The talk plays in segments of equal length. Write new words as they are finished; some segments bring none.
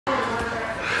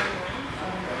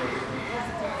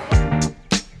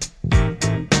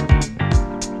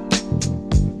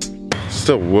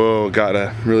So, whoa, got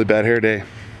a really bad hair day.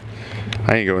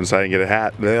 I ain't go inside and get a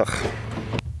hat. Ugh.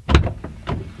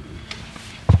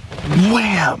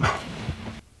 Wham!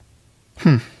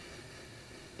 I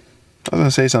was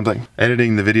gonna say something.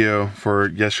 Editing the video for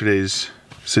yesterday's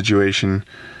situation,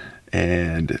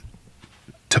 and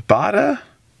Tabata?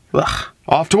 Ugh.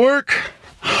 Off to work!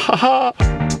 Haha!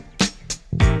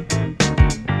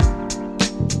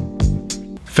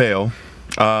 Fail.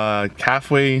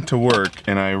 Halfway to work,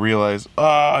 and I realized,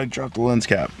 I dropped the lens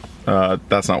cap.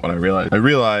 That's not what I realized. I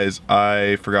realized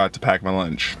I forgot to pack my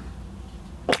lunch.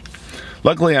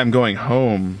 Luckily, I'm going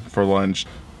home for lunch,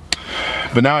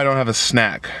 but now I don't have a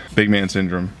snack. Big man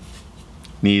syndrome.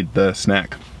 Need the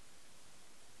snack.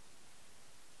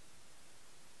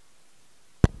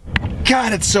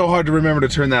 God, it's so hard to remember to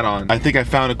turn that on. I think I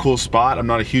found a cool spot. I'm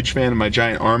not a huge fan of my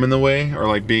giant arm in the way, or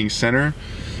like being center,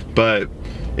 but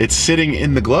it's sitting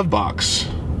in the glove box,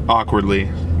 awkwardly.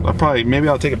 Maybe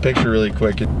I'll take a picture really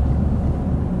quick.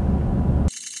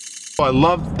 I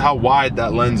love how wide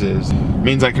that lens is. It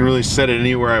means I can really set it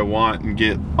anywhere I want and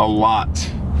get a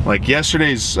lot. Like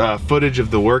yesterday's footage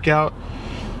of the workout,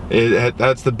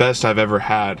 that's the best I've ever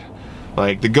had.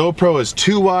 Like the GoPro is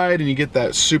too wide and you get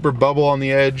that super bubble on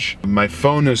the edge. My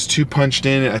phone is too punched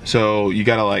in, so you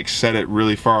gotta like set it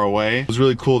really far away. It was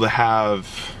really cool to have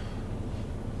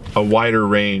a wider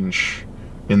range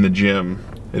in the gym.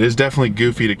 It is definitely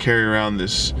goofy to carry around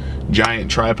this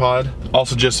giant tripod.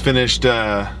 Also just finished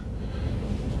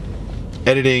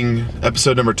editing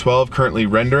episode number 12, currently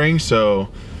rendering, so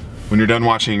when you're done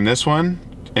watching this one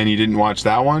and you didn't watch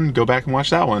that one, go back and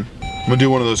watch that one. I'm gonna do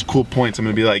one of those cool points. I'm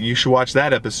gonna be like, you should watch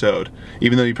that episode,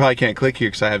 even though you probably can't click here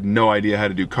because I have no idea how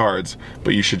to do cards,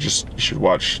 but you should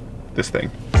watch this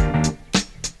thing.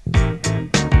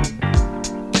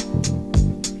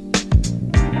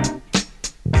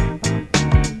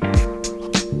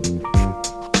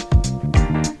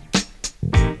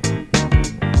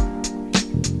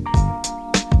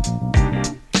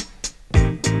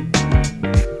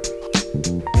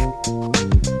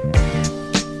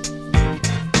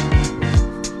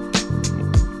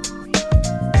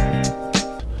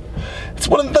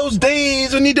 One of those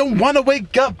days when you don't want to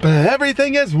wake up.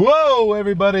 Everything is whoa,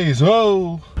 everybody's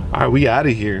whoa. All right, we out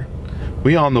of here.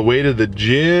 We on the way to the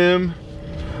gym.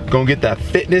 Gonna get that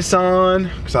fitness on,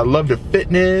 because I love the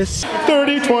fitness.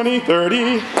 30, 20,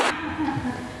 30.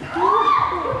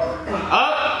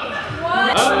 Up,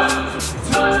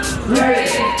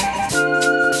 3.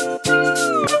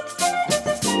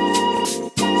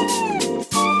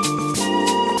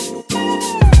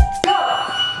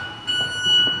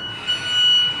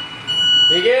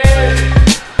 Begin!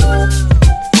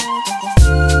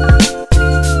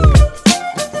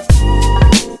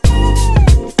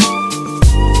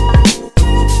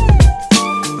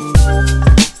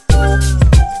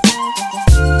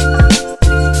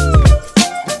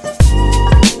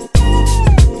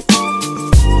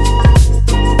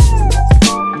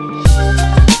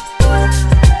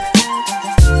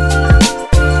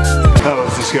 That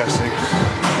was disgusting.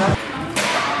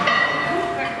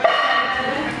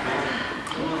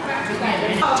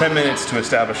 $10 minutes to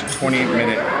establish a 20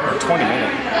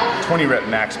 rep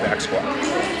max back squat.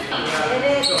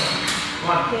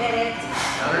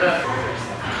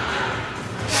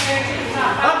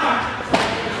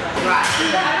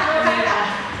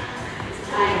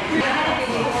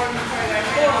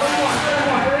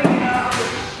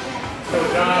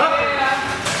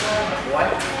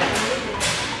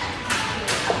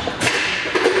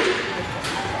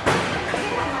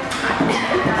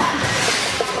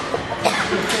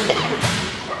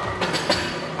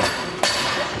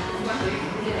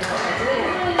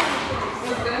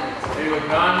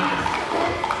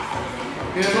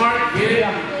 Good, Mark. Get it.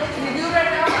 Can you do it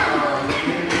right now?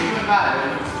 25.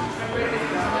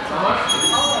 How much?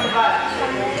 25.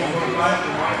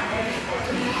 25.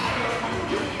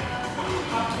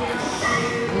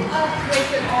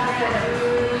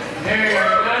 There you go.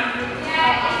 Done?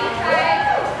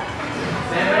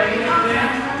 Stand ready to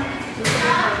stand.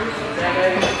 Stand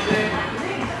ready to stand.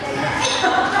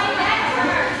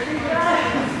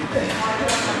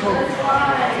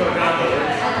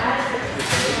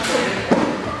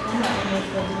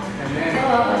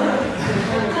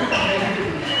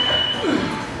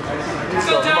 Let's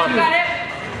go, John, you got it?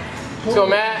 Let's go,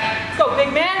 Matt. Let's go,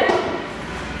 big man.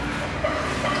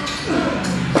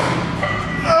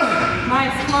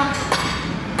 Nice, come on.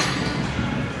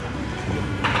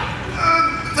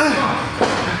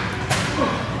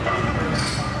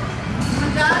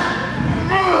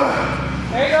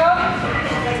 There you go.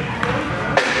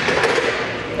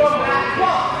 Go, Matt. Come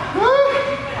on.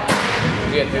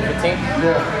 You get 315?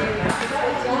 Yeah.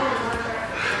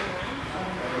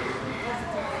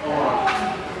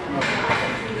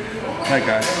 That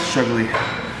guy, struggling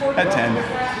at 10.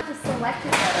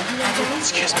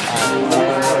 Excuse me.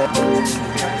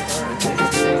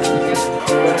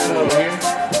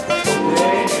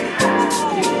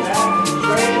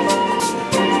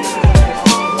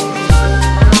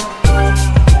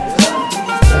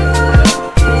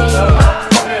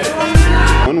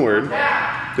 One word,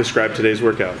 describe today's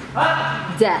workout.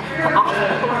 Death.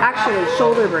 Actually,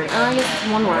 shoulder burn. I guess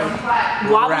it's one word.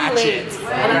 Wobbly legs.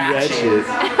 Ratchet.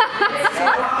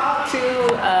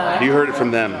 You heard it from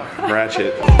them.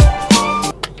 Ratchet.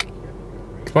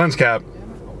 Sponge cap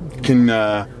can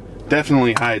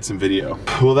definitely hide some video.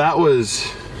 Well, that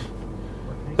was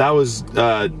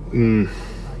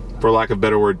for lack of a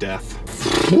better word,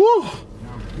 death. Woo!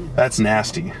 That's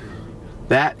nasty.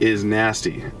 That is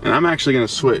nasty. And I'm actually gonna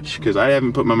switch because I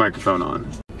haven't put my microphone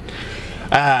on.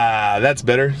 Ah, that's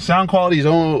better. Sound quality is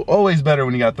always better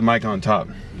when you got the mic on top.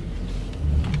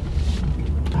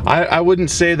 I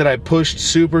wouldn't say that I pushed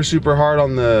super hard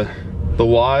on the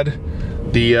wad.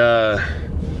 The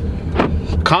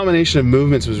combination of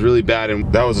movements was really bad,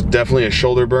 and that was definitely a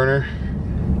shoulder burner,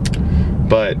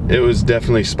 but it was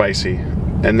definitely spicy.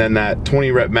 And then that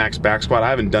 20 rep max back squat, I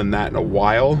haven't done that in a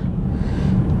while,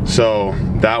 so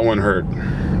that one hurt.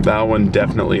 That one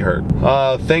definitely hurt.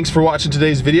 Thanks for watching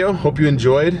today's video. Hope you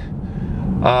enjoyed.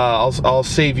 I'll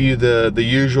save you the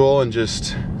usual and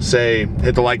just say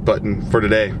hit the like button for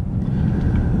today,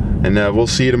 and we'll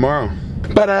see you tomorrow.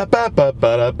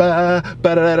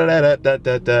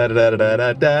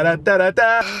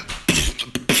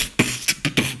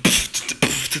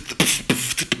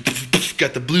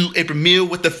 Got the blue apron meal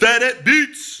with the fat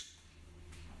beats.